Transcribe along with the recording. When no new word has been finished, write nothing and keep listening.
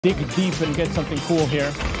dig deep and get something cool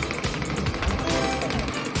here.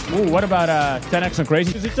 Ooh, what about 10x on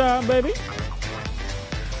crazy? Is it time, baby?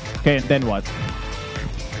 Okay, and then what?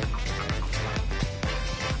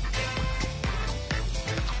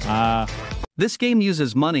 This game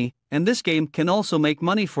uses money, and this game can also make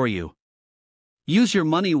money for you. Use your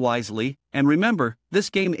money wisely, and remember, this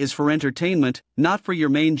game is for entertainment, not for your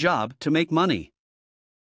main job to make money.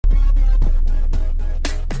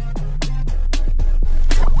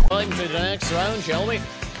 Time for the next round, shall we?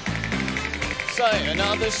 So,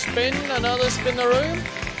 another spin the room.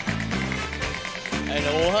 And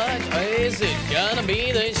what is it gonna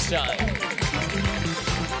be this time?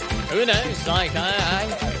 Who knows? Like, I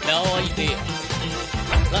have no idea.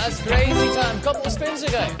 Last crazy time, couple of spins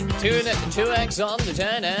ago. 2x on the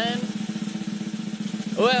 10 and...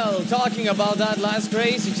 Well, talking about that last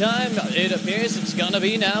crazy time, it appears it's gonna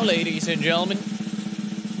be now, ladies and gentlemen.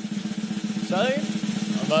 So,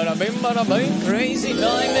 bada bing, crazy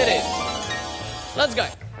time it is. Let's go.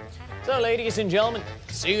 So, ladies and gentlemen,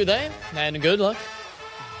 see you there, and good luck.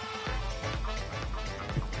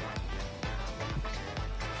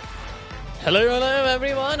 Hello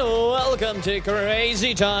everyone, welcome to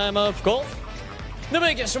Crazy Time, of course. The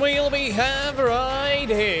biggest wheel we have right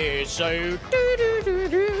here, so...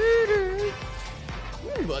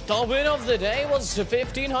 But the win of the day was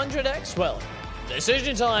 1500x. Well,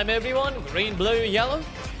 decision time everyone, green, blue, yellow.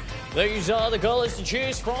 These are the colors to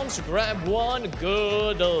choose from, so grab one,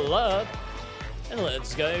 good luck. And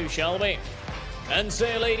let's go, shall we? And so,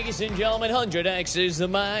 ladies and gentlemen, 100x is the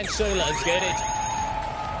max, so let's get it.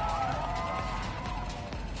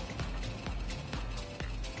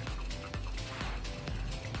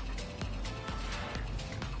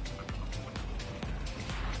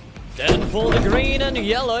 Then for the green and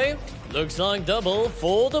yellow, looks like double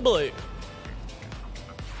for the blue.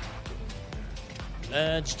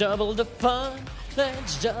 Let's double the fun,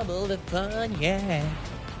 yeah.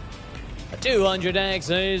 200x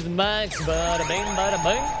is the max, bada bing, bada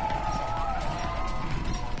boom.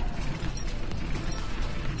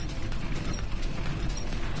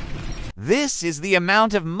 This is the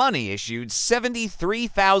amount of money issued,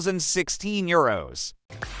 73,016 euros.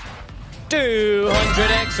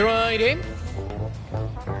 200x right in.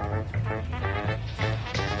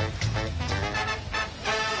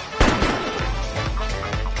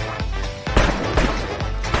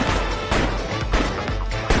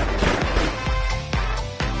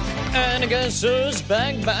 And guess who's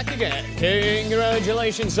back again?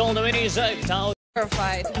 Congratulations on the minis.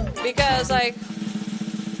 Terrified because, like,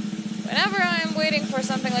 whenever I'm waiting for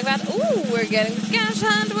something like that, ooh, we're getting cash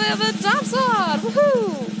hand with a top slot.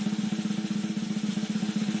 Woohoo!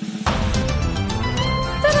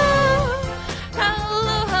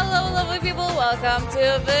 Hello, lovely people. Welcome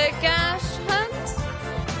to the cash hunt.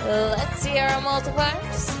 Let's see our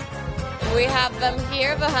multipliers. We have them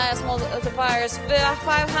here. The highest multiplier is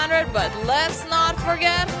 500, but let's not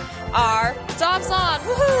forget our top slot.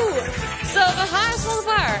 Woohoo! So the highest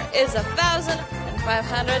multiplier is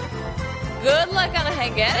 1,500. Good luck on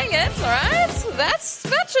getting it, alright? That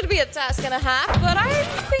should be a task and a half, but I'm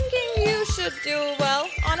thinking you should do well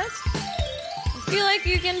on it. I feel like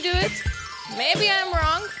you can do it. Maybe I'm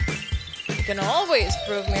wrong. You can always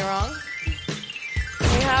prove me wrong.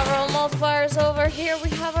 We have our multipliers over here. We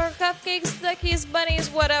have our cupcakes, duckies, bunnies,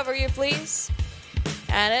 whatever you please.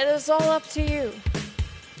 And it is all up to you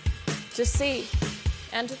to see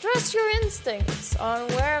and to trust your instincts on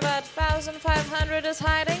where that 1,500 is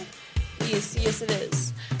hiding. Yes, it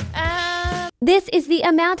is. And this is the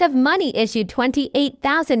amount of money issued,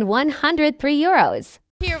 28,103 euros.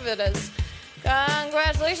 Here it is.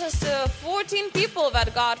 Congratulations to 14 people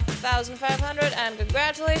that got 1,500, and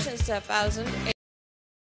congratulations to 1,008.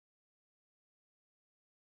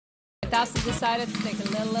 TOPSLOT decided to take a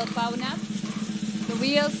little power nap. The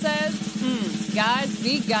wheel says, guys,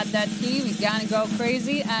 we got that key, we gonna go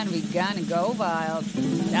crazy, and we gonna go wild.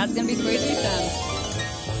 That's gonna be crazy time.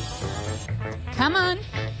 Come on.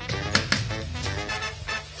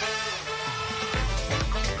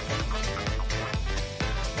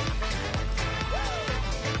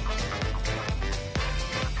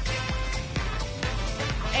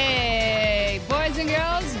 Hey, boys and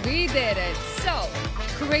girls, we did it. So,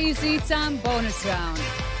 crazy time bonus round.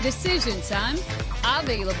 Decision time,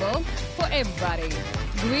 available for everybody.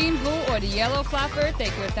 Green, blue, or the yellow flapper,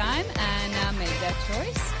 take your time and make that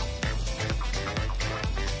choice.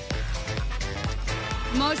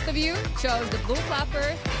 Most of you chose the blue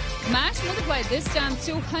flapper. Max multiply this time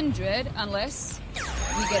 200 unless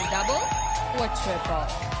we get double or triple.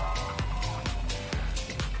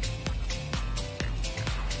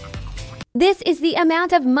 This is the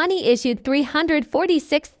amount of money issued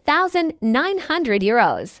 346,900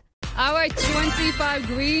 euros. Our 25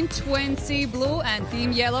 green, 20 blue, and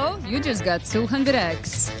team yellow, you just got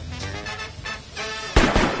 200x.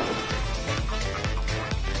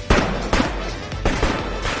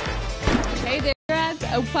 Hey there, congrats.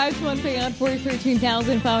 A 5-to-1 payout for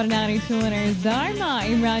 13,592 winners. Dharma,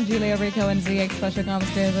 Imran, Julia, Rico, and ZX special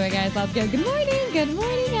competitions. All right, guys, let's go. Good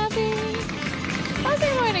morning, Abby. How's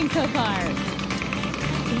your morning so far?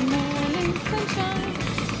 Good morning, sunshine.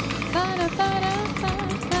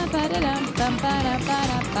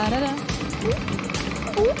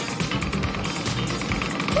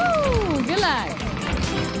 Woo, good luck.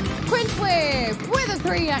 Quinn Flip with a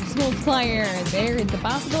 3x multiplier. There is the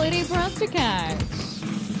possibility for us to catch.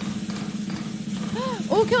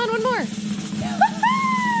 Oh, come on, one more.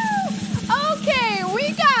 Okay,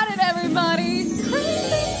 we got it, everybody.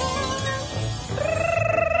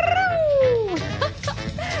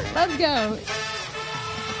 Let's go.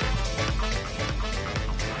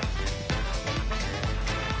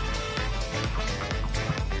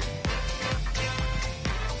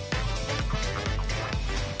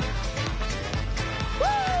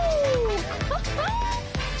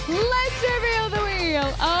 Let's reveal the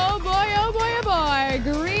wheel. Oh boy, oh boy, oh boy.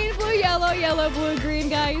 Green, blue, yellow, yellow, blue, green,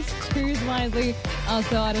 guys. Choose wisely.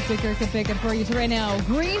 Also, auto picker can pick it for you. So right now,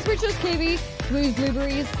 greens for just kiwi, blues,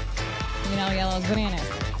 blueberries, yellows, bananas.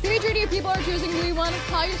 The majority of people are choosing blue one.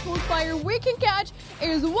 Highest multiplier we can catch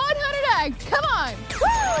is 100x. Come on.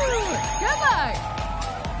 Woo! Good luck.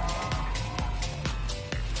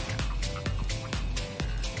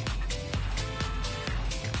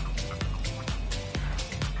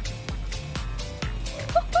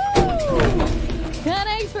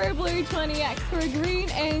 For blue, 20x for green,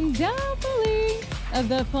 and doubling of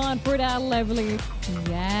the font for that lovely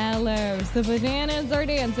yellow. The bananas are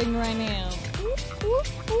dancing right now.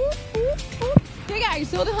 Okay, guys,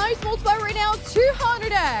 so the highest multiplier right now,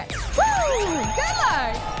 200x. Woo! Good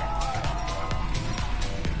luck!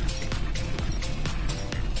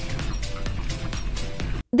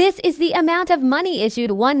 This is the amount of money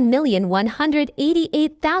issued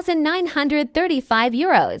 1,188,935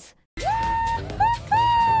 euros.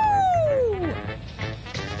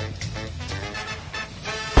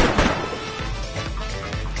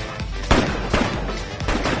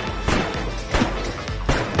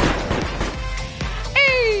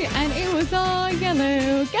 All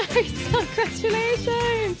yellow. Guys,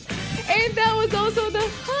 congratulations! And that was also the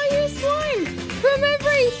highest one from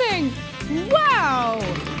everything. Wow!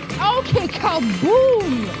 Okay,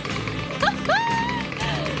 kaboom!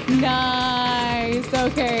 Nice.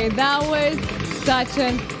 Okay, that was such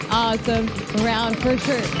an awesome round for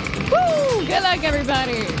sure. Woo! Good luck,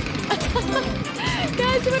 everybody.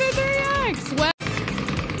 Guys, what are 3x? Well,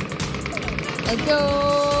 let's go.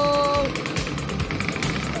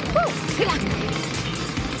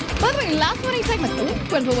 By the way, last 20 segments. Oh,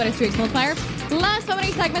 wonderful, what a 3x multiplier. Last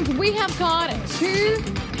 20 segments, we have got 2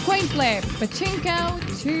 coin flip, pachinko,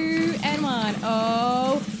 2 and 1.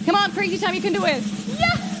 Oh, come on, crazy time, you can do it.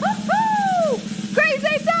 Yahoo!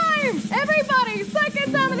 Crazy time! Everybody,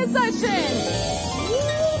 second time in the session.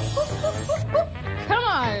 Come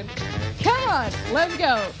on, let's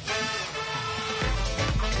go.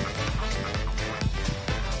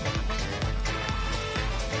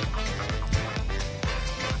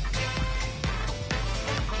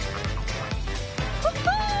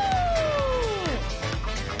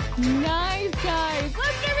 Nice, guys.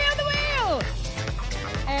 Let's reveal the wheel.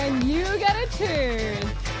 And you get a choose.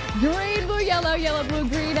 Green, blue, yellow, yellow, blue,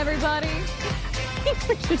 green, everybody.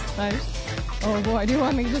 Oh boy, do you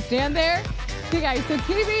want me to stand there? Okay, guys, so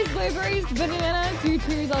kiwis, blueberries, bananas, you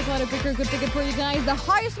choose. Also, want a picker could pick it for you guys. The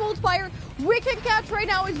highest multiplier we can catch right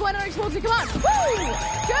now is 100x multi. Come on. Woo!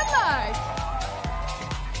 Good luck.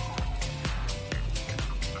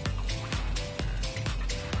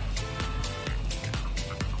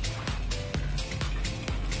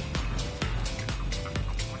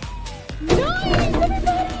 Nice,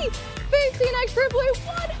 everybody! 15x for blue,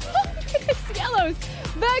 100x yellows.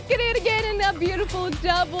 Back at it again in that beautiful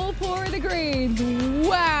double for the greens.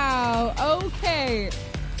 Wow, okay.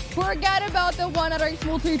 Forget about the 100x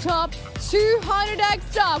multi top,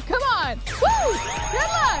 200x top. Come on, woo!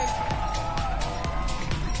 Good luck!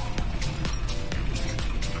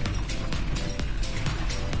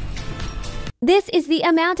 This is the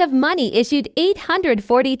amount of money issued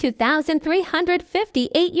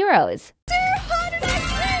 842,358 euros. 200x!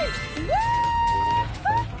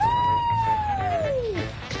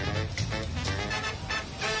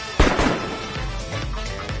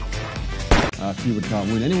 If you would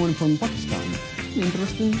win anyone from Pakistan.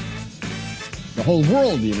 Interesting. the whole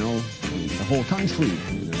world, you know, the whole country.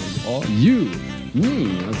 You know? Oh, you,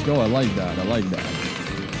 me. Let's go. I like that. I like that.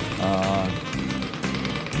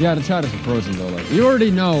 Yeah, the chat is frozen though. Like you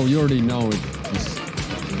already know. You already know. Just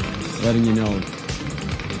letting you know.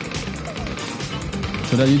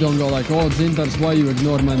 So that you don't go like, oh, Jin, that's why you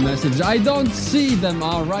ignored my message. I don't see them,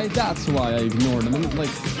 all right? That's why I ignore them. Like,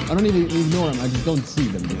 I don't even ignore them. I just don't see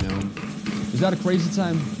them, you know? Is that a crazy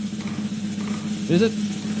time? Is it?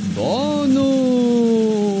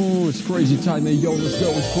 Bonus! Crazy time. Hey, yo, let's go.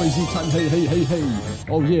 It's crazy time. Hey, hey, hey, hey.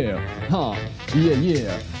 Oh, yeah. Huh. Yeah,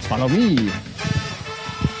 yeah. Follow me.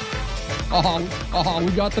 Oh,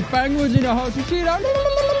 we got the penguins in the house. You see that?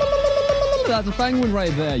 That's a penguin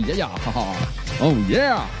right there. Yeah, yeah. Oh,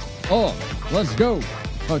 yeah. Oh, let's go.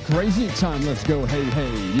 A crazy time. Let's go. Hey,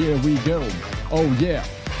 hey. Here we go. Oh, yeah.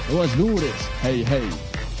 Let's do this. Hey, hey.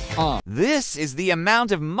 This is the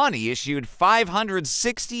amount of money issued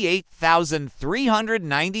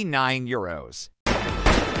 568,399 euros.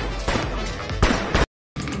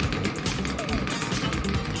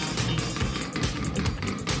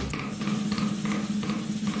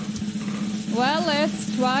 Well,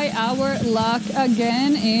 let's try our luck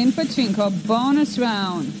again in Pachinko bonus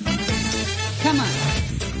round. Come on.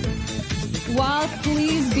 Well,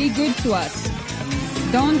 please be good to us.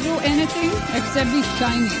 Don't do anything except be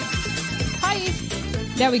shiny. Hi.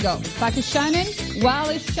 There we go. Pack is shining. While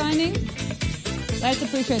it's shining. Let's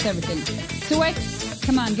appreciate everything. 2x.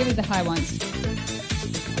 Come on, give it the high ones.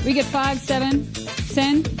 We get 5, 7,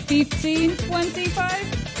 10, 15,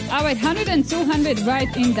 25. All right, 100 and 200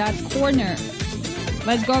 right in that corner.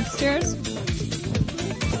 Let's go upstairs.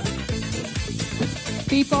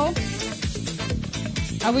 People,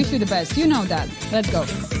 I wish you the best. You know that. Let's go.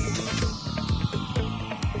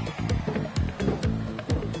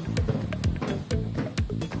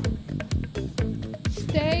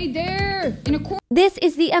 Stay there in a corner. This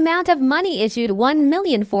is the amount of money issued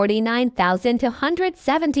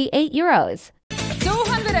 1,049,278 euros.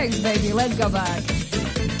 200x, baby. Let's go back.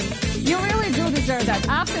 You really do deserve that.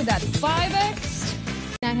 After that 5x.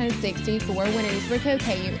 964 winners for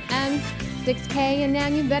KUM, 6K, and now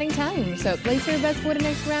new betting time. So place your bets for the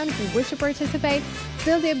next round if you wish to participate.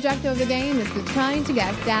 Still, the objective of the game is to try to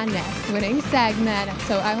get that next winning segment.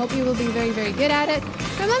 So I hope you will be very, very good at it.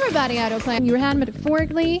 Remember, batting auto plan your hand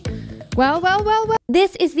metaphorically. Well.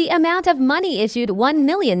 This is the amount of money issued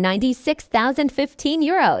 1,096,015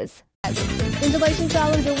 euros. Congratulations,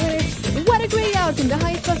 all of the winners. What a great outcome. The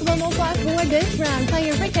highest possible multiplier for this round.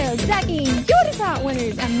 Player Rico, Zaki, you're the top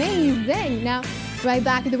winners. Amazing. Now, right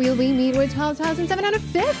back at the wheel, we meet with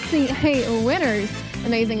 12,758 winners.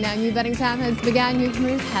 Amazing. Now, new betting time has begun.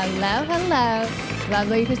 Newcomers, hello.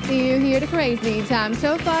 Lovely to see you here. The crazy time.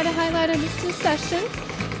 So far, the highlight of this session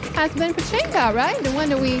has been Pachinko, right? The one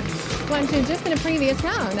that we went to just in the previous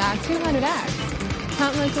round at 200x.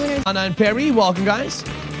 Countless winners. Anna and Perry, welcome, guys.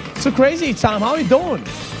 It's a crazy time. How are you doing?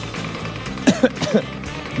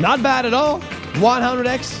 Not bad at all.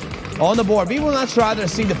 100x on the board. We will not try to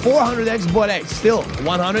see the 400x, but hey, still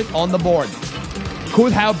 100 on the board.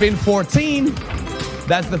 Could have been 14.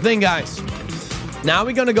 That's the thing, guys. Now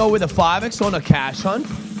we're going to go with a 5x on a cash hunt.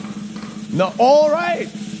 No, all right.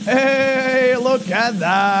 Hey, look at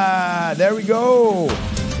that. There we go.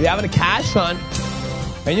 We're having a cash hunt.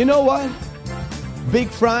 And you know what? Big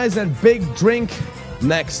fries and big drink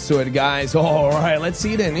next to it, guys. All right, let's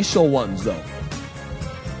see the initial ones, though.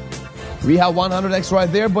 We have 100x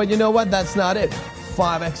right there, but you know what? That's not it.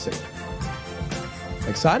 5x.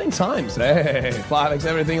 Exciting times. Hey, 5x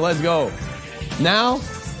everything. Let's go. Now,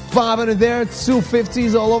 500 there,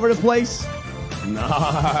 250s all over the place.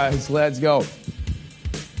 Nice. Let's go.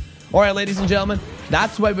 All right, ladies and gentlemen,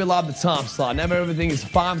 that's why we love the top slot. Never everything is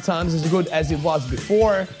 5 times as good as it was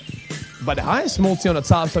before. But the highest multi on the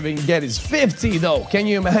top slot we can get is 50, though. Can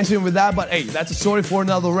you imagine with that? But hey, that's a story for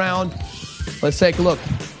another round. Let's take a look.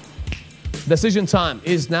 Decision time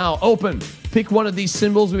is now open. Pick one of these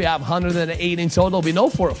symbols. We have 108 in total. We know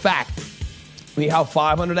for a fact we have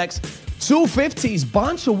 500x, 250s,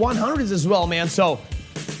 bunch of 100s as well, man. So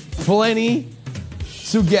plenty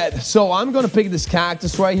to get. So I'm going to pick this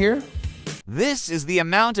cactus right here. This is the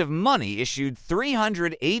amount of money issued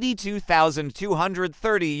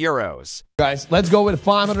 382,230 euros. Guys, let's go with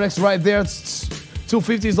 500x right there. It's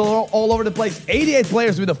 250s all over the place. 88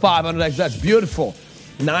 players with the 500x. That's beautiful.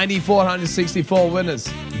 9,464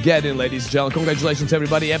 winners. Get in, ladies and gentlemen. Congratulations,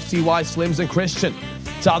 everybody. FTY, Slims, and Christian.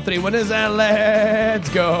 Top 3 winners, and let's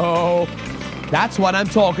go. That's what I'm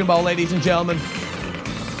talking about, ladies and gentlemen.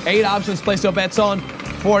 8 options, place your bets on.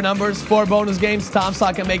 4 numbers, 4 bonus games.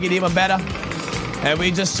 TOPSLOT can make it even better. And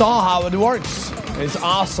we just saw how it works. It's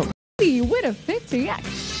awesome. With a Yeah.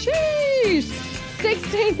 Sheesh.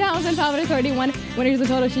 16,531. Winners of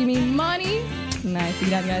total Shimi money. Nice. You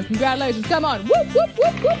got it, guys. Congratulations. Come on. Whoop, whoop,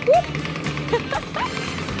 whoop, whoop, whoop.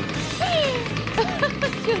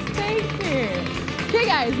 Just thank you. Okay,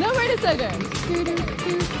 guys. No more decisions.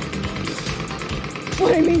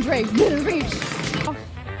 What do you mean, Drake? Didn't reach.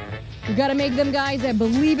 You gotta make them guys that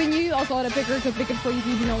believe in you. Also, let a picker to pick it for you if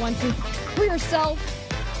you do not want to. For yourself.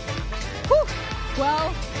 Whew.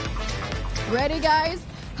 Well, ready, guys?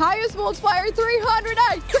 Highest multiplier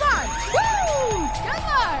 300x. Come on. Woo! Good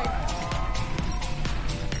luck.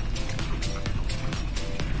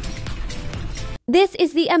 This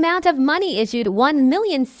is the amount of money issued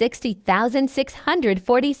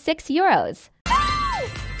 1,060,646 euros.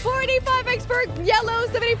 45x for yellow,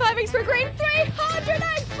 75x for green,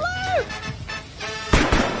 300x blue.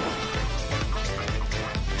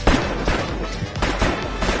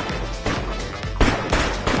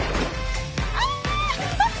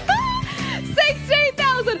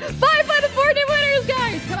 $16,540 winners,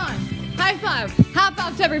 guys. Come on. High five. High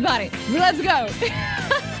five to everybody. Let's go.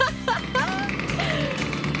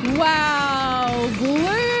 Wow.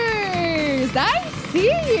 Blues. I see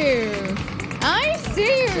you. I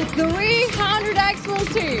see you. 300x will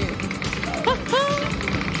too.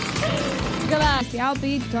 The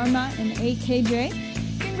Outbeat, Dharma, and AKJ.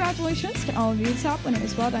 Congratulations to all of you top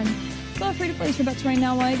winners. Well done. Feel free to place your bets right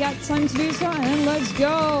now while I got time to do so, and let's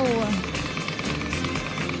go.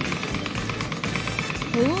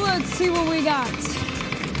 Let's see what we got.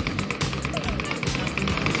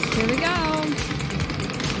 Here we go.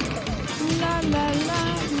 La la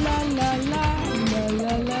la la la la la la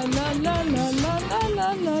la la la la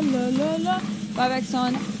la la la la la. 5x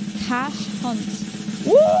on Cash Hunt.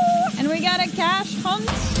 Woo! And we got a Cash Hunt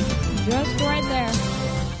just right there.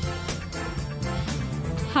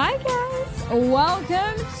 Hi guys,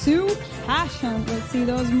 welcome to Cash Hunt. Let's see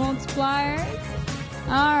those multipliers.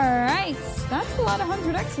 Alright, that's a lot of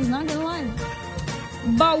 100x's, not gonna lie.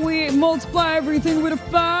 But we multiply everything with a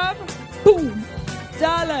 5. Boom!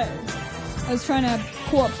 Dollar! I was trying to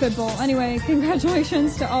quote Pitbull. Anyway,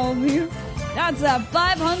 congratulations to all of you. That's a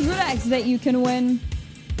 500x that you can win.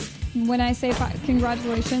 When I say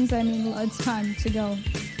congratulations, I mean it's time to go.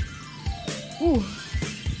 Ooh.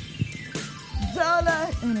 Dollar!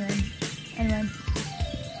 Anyway.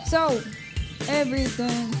 So,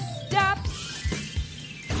 everything stops.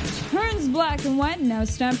 Turns black and white. Now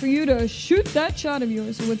it's time for you to shoot that shot of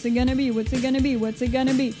yours. What's it gonna be? What's it gonna be? What's it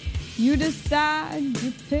gonna be? You decide,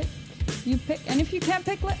 you pick. And if you can't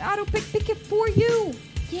pick, let auto pick it for you.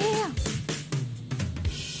 Yeah.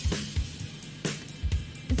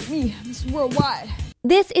 It's me. It's worldwide.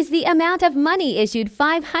 This is the amount of money issued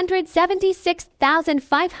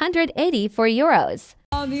 576,584 euros.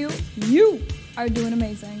 All of you are doing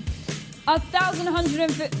amazing.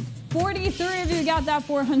 1,143 of you got that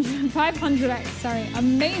 500x. Sorry,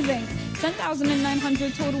 amazing.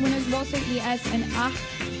 10,900 total winners, both ES and AH.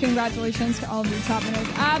 Congratulations to all of you top winners.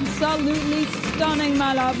 Absolutely stunning,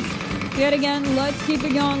 my loves. Yet again, let's keep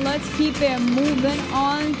it going. Let's keep it moving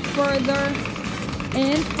on further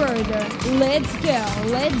and further. Let's go.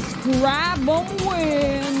 Let's grab them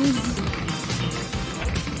wins.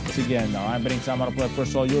 Once again, now I'm betting time on a play.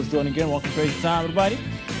 First of all, yours joining again. Welcome to Crazy Time, everybody.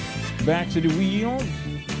 Back to the wheel.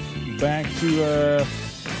 Back to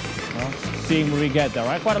seeing what we get there.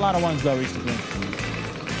 Right, quite a lot of ones though recently.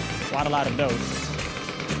 Quite a lot of those.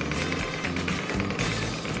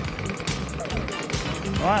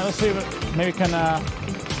 All right, let's see if maybe we can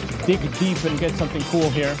dig deep and get something cool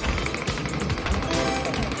here.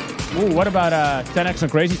 Ooh, what about 10x on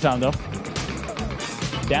Crazy Town though?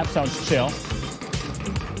 That sounds chill.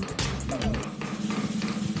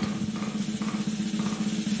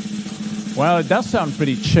 Well, it does sound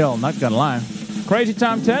pretty chill, not gonna lie. Crazy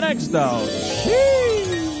Time 10x though.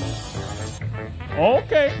 Sheesh.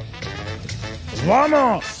 Okay.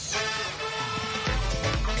 Vamos.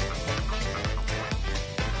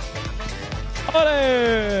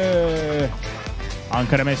 Ole!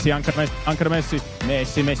 Ankara Messi, Ankara Messi, Ankara Messi.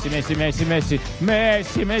 Messi, Messi, Messi, Messi, Messi.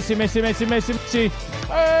 Messi, Messi, Messi, Messi, Messi, Messi.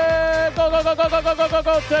 Hey, go, go, go, go, go, go, go, go,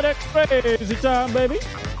 go. 10x Crazy Time, baby.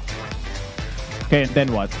 Okay, and then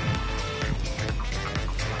what?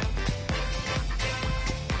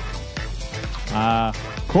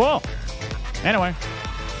 Cool. Anyway.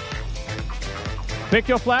 Pick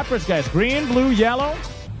your flappers, guys. Green, blue, yellow.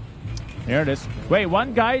 Here it is. Wait,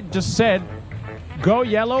 one guy just said, go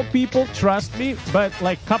yellow, people, trust me. But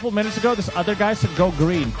like a couple minutes ago, this other guy said, go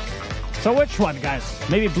green. So which one, guys?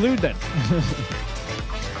 Maybe blue then.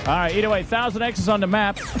 All right, either way, 1,000x is on the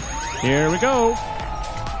map. Here we go.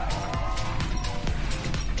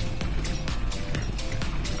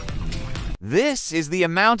 This is the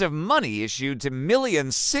amount of money issued to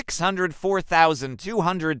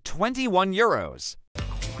 1,604,221 euros.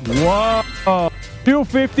 Whoa!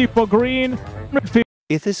 250 for green.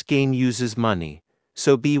 If this game uses money,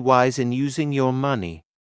 so be wise in using your money.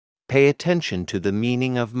 Pay attention to the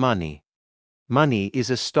meaning of money. Money is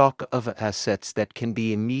a stock of assets that can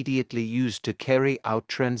be immediately used to carry out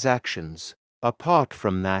transactions. Apart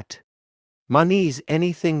from that, money is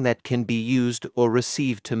anything that can be used or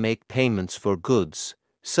received to make payments for goods,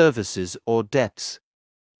 services, or debts.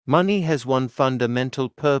 Money has one fundamental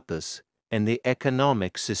purpose in the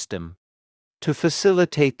economic system: to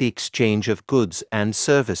facilitate the exchange of goods and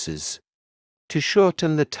services, to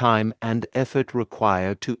shorten the time and effort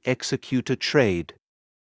required to execute a trade.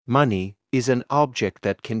 Money is an object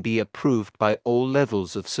that can be approved by all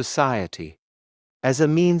levels of society as a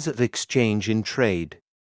means of exchange in trade.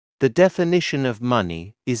 The definition of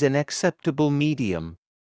money is an acceptable medium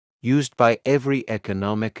used by every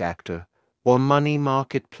economic actor or money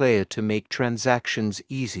market player to make transactions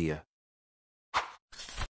easier.